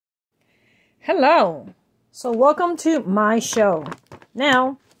Hello. So welcome to my show.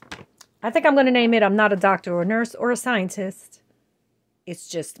 Now, I think I'm going to name it I'm not a doctor or a nurse or a scientist. It's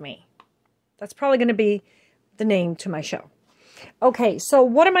just me. That's probably going to be the name to my show. Okay, so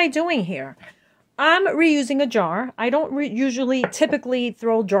what am I doing here? I'm reusing a jar. I don't typically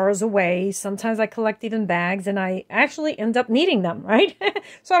throw jars away. Sometimes I collect even bags and I actually end up needing them, right?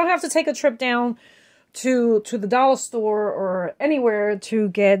 So I don't have to take a trip down to the dollar store or anywhere to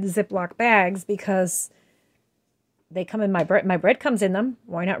get Ziploc bags because they come in my bread. My bread comes in them.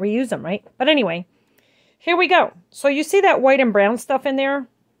 Why not reuse them, right? But anyway, here we go. So you see that white and brown stuff in there?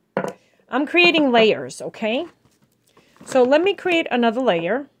 I'm creating layers, okay? So let me create another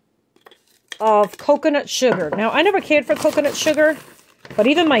layer of coconut sugar. Now, I never cared for coconut sugar, but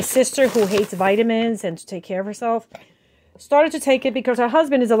even my sister, who hates vitamins and to take care of herself, started to take it because her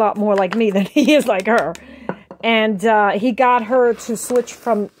husband is a lot more like me than he is like her. And he got her to switch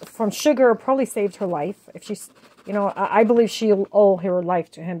from sugar, probably saved her life. If she's, I believe she'll owe her life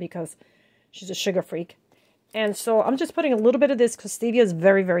to him because she's a sugar freak. And so I'm just putting a little bit of this because stevia is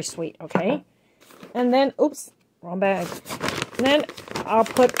very, very sweet, okay? And then, oops, wrong bag. And then I'll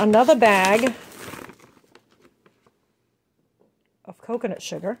put another bag of coconut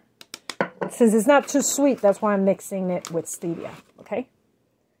sugar. Since it's not too sweet, that's why I'm mixing it with stevia, okay?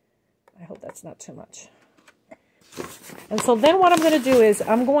 I hope that's not too much. And so then what I'm going to do is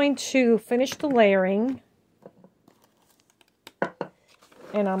I'm going to finish the layering.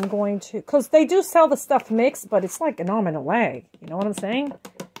 And I'm going to, because they do sell the stuff mixed, but it's like an arm and a leg. You know what I'm saying?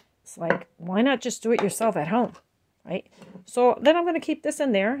 It's like, why not just do it yourself at home, right? So then I'm going to keep this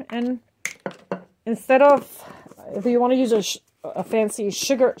in there. And instead of, if you want to use a fancy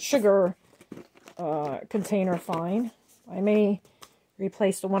sugar container, fine. I may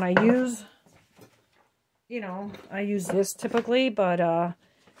replace the one I use. I use this typically, but I'm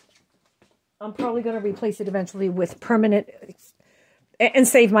probably going to replace it eventually with permanent and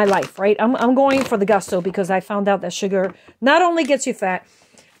save my life, right? I'm going for the gusto because I found out that sugar not only gets you fat,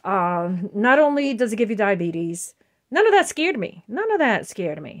 not only does it give you diabetes. None of that scared me. None of that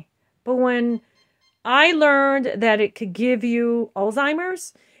scared me. But when I learned that it could give you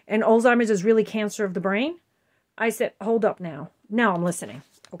Alzheimer's, and Alzheimer's is really cancer of the brain, I said, hold up now. Now I'm listening,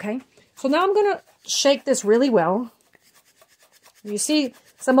 okay? So now I'm going to shake this really well. You see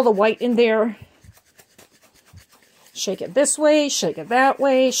some of the white in there. Shake it this way, shake it that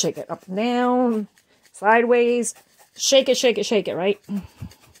way, shake it up and down, sideways. Shake it, right?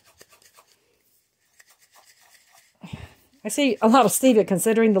 I see a lot of stevia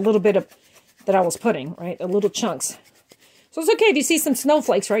considering the little bit of that I was putting, right? The little chunks. So it's okay if you see some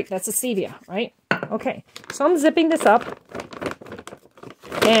snowflakes, right? That's a stevia, right? Okay, so I'm zipping this up.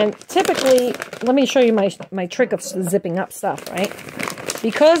 And typically, let me show you my trick of zipping up stuff, right?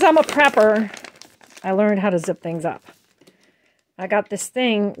 Because I'm a prepper, I learned how to zip things up. I got this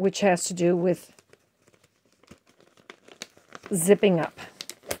thing which has to do with zipping up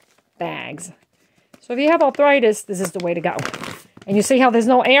bags. So if you have arthritis, this is the way to go. And you see how there's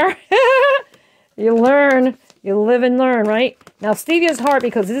no air? You learn. You live and learn, right? Now, stevia is hard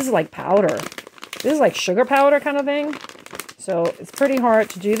because this is like powder. This is like sugar powder kind of thing. So it's pretty hard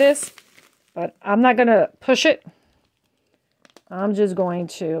to do this. But I'm not going to push it. I'm just going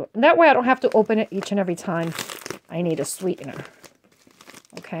to... That way I don't have to open it each and every time I need a sweetener.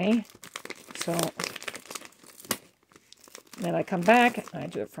 Okay? So then I come back and I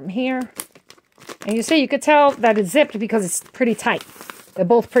do it from here. And you see, you could tell that it's zipped because it's pretty tight. They're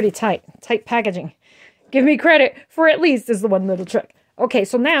both pretty tight. Tight packaging. Give me credit for at least is the one little trick. Okay,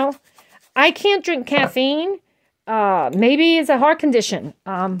 so now I can't drink caffeine. Maybe it's a heart condition.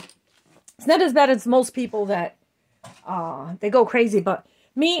 It's not as bad as most people that they go crazy, but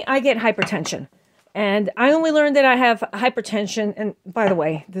me, I get hypertension. And I only learned that I have hypertension. And by the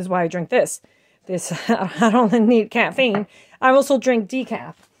way, this is why I drink this. I don't need caffeine. I also drink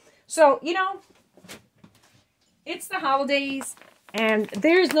decaf. So, it's the holidays. And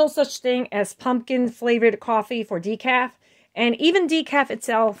there's no such thing as pumpkin-flavored coffee for decaf. And even decaf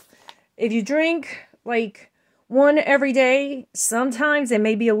itself, if you drink, like, one every day, sometimes there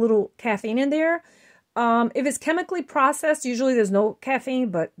may be a little caffeine in there. If it's chemically processed, usually there's no caffeine.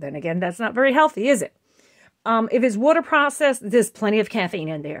 But then again, that's not very healthy, is it? If it's water processed, there's plenty of caffeine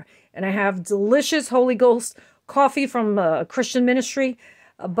in there. And I have delicious Holy Ghost coffee from a Christian ministry.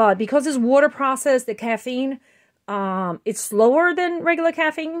 But because it's water processed, the caffeine... it's slower than regular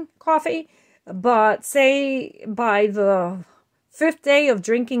caffeine coffee, but say by the 5th day of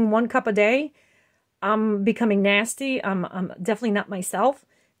drinking 1 cup a day, I'm becoming nasty. I'm definitely not myself.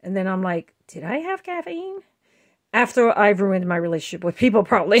 And then I'm like, did I have caffeine? after I've ruined my relationship with people,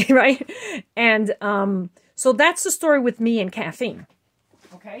 probably, right? And so that's the story with me and caffeine.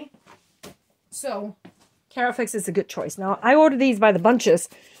 Okay? So Carafix is a good choice. Now, I ordered these by the bunches,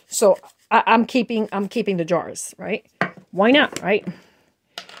 so I'm keeping the jars, right? Why not, right?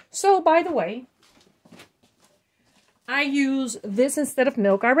 So, by the way, I use this instead of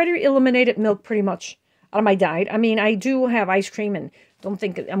milk. I already eliminated milk pretty much out of my diet. I mean, I do have ice cream, and don't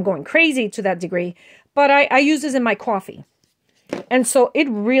think I'm going crazy to that degree, but I use this in my coffee. And so it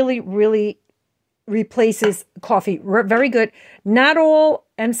really, really replaces coffee. Very good. Not all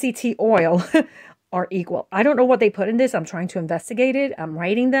MCT oil are equal. I don't know what they put in this. I'm trying to investigate it. I'm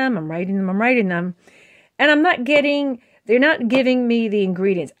writing them. And I'm not getting, they're not giving me the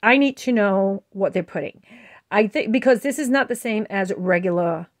ingredients. I need to know what they're putting. I think because this is not the same as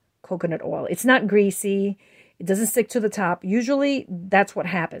regular coconut oil. It's not greasy. It doesn't stick to the top. Usually that's what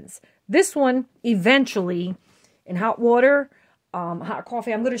happens. This one, eventually, in hot water, hot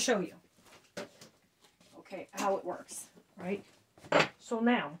coffee, I'm going to show you. Okay, how it works, right? So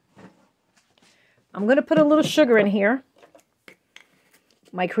now, I'm going to put a little sugar in here.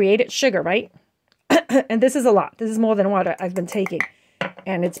 My created sugar, right? And this is a lot. This is more than what I've been taking.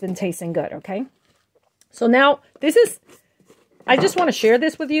 And it's been tasting good, okay? So now, this is, I just want to share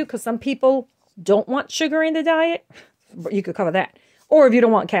this with you because some people don't want sugar in the diet. You could cover that. Or if you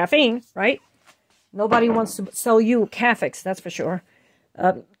don't want caffeine, right? Nobody wants to sell you Caffex, that's for sure.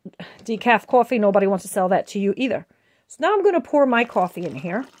 Decaf coffee, nobody wants to sell that to you either. So now I'm going to pour my coffee in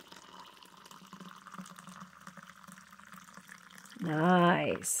here.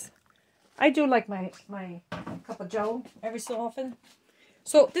 Nice. I do like my cup of joe every so often.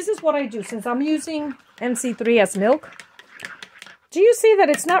 So this is what I do. Since I'm using MC3 as milk, do you see that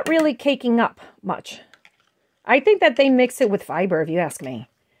it's not really caking up much? I think that they mix it with fiber, if you ask me.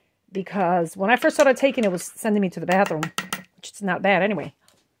 Because when I first started taking it, it was sending me to the bathroom, which is not bad anyway.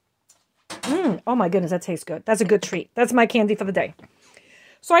 Oh my goodness, that tastes good. That's a good treat. That's my candy for the day.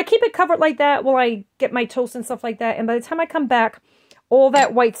 So I keep it covered like that while I get my toast and stuff like that. And by the time I come back, all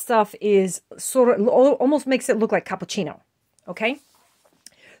that white stuff is sort of, almost makes it look like cappuccino. Okay?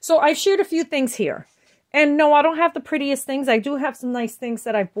 So I've shared a few things here. And no, I don't have the prettiest things. I do have some nice things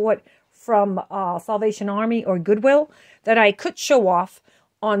that I bought from Salvation Army or Goodwill that I could show off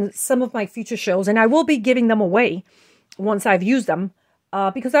on some of my future shows. And I will be giving them away once I've used them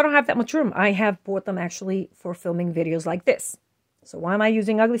because I don't have that much room. I have bought them actually for filming videos like this. So why am I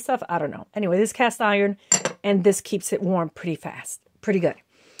using ugly stuff? I don't know. Anyway, this cast iron and this keeps it warm pretty fast. Pretty good.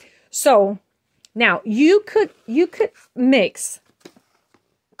 So now you could mix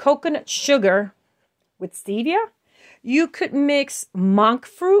coconut sugar with stevia. You could mix monk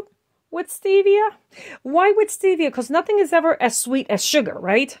fruit with stevia. Why with stevia? Because nothing is ever as sweet as sugar,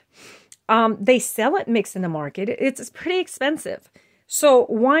 right? They sell it mixed in the market. It's pretty expensive. So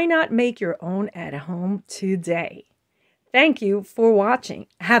why not make your own at home today? Thank you for watching.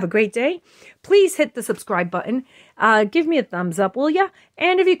 Have a great day. Please hit the subscribe button. Give me a thumbs up, will ya?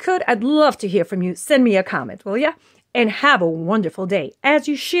 And if you could, I'd love to hear from you. Send me a comment, will ya? And have a wonderful day as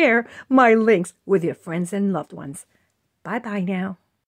you share my links with your friends and loved ones. Bye-bye now.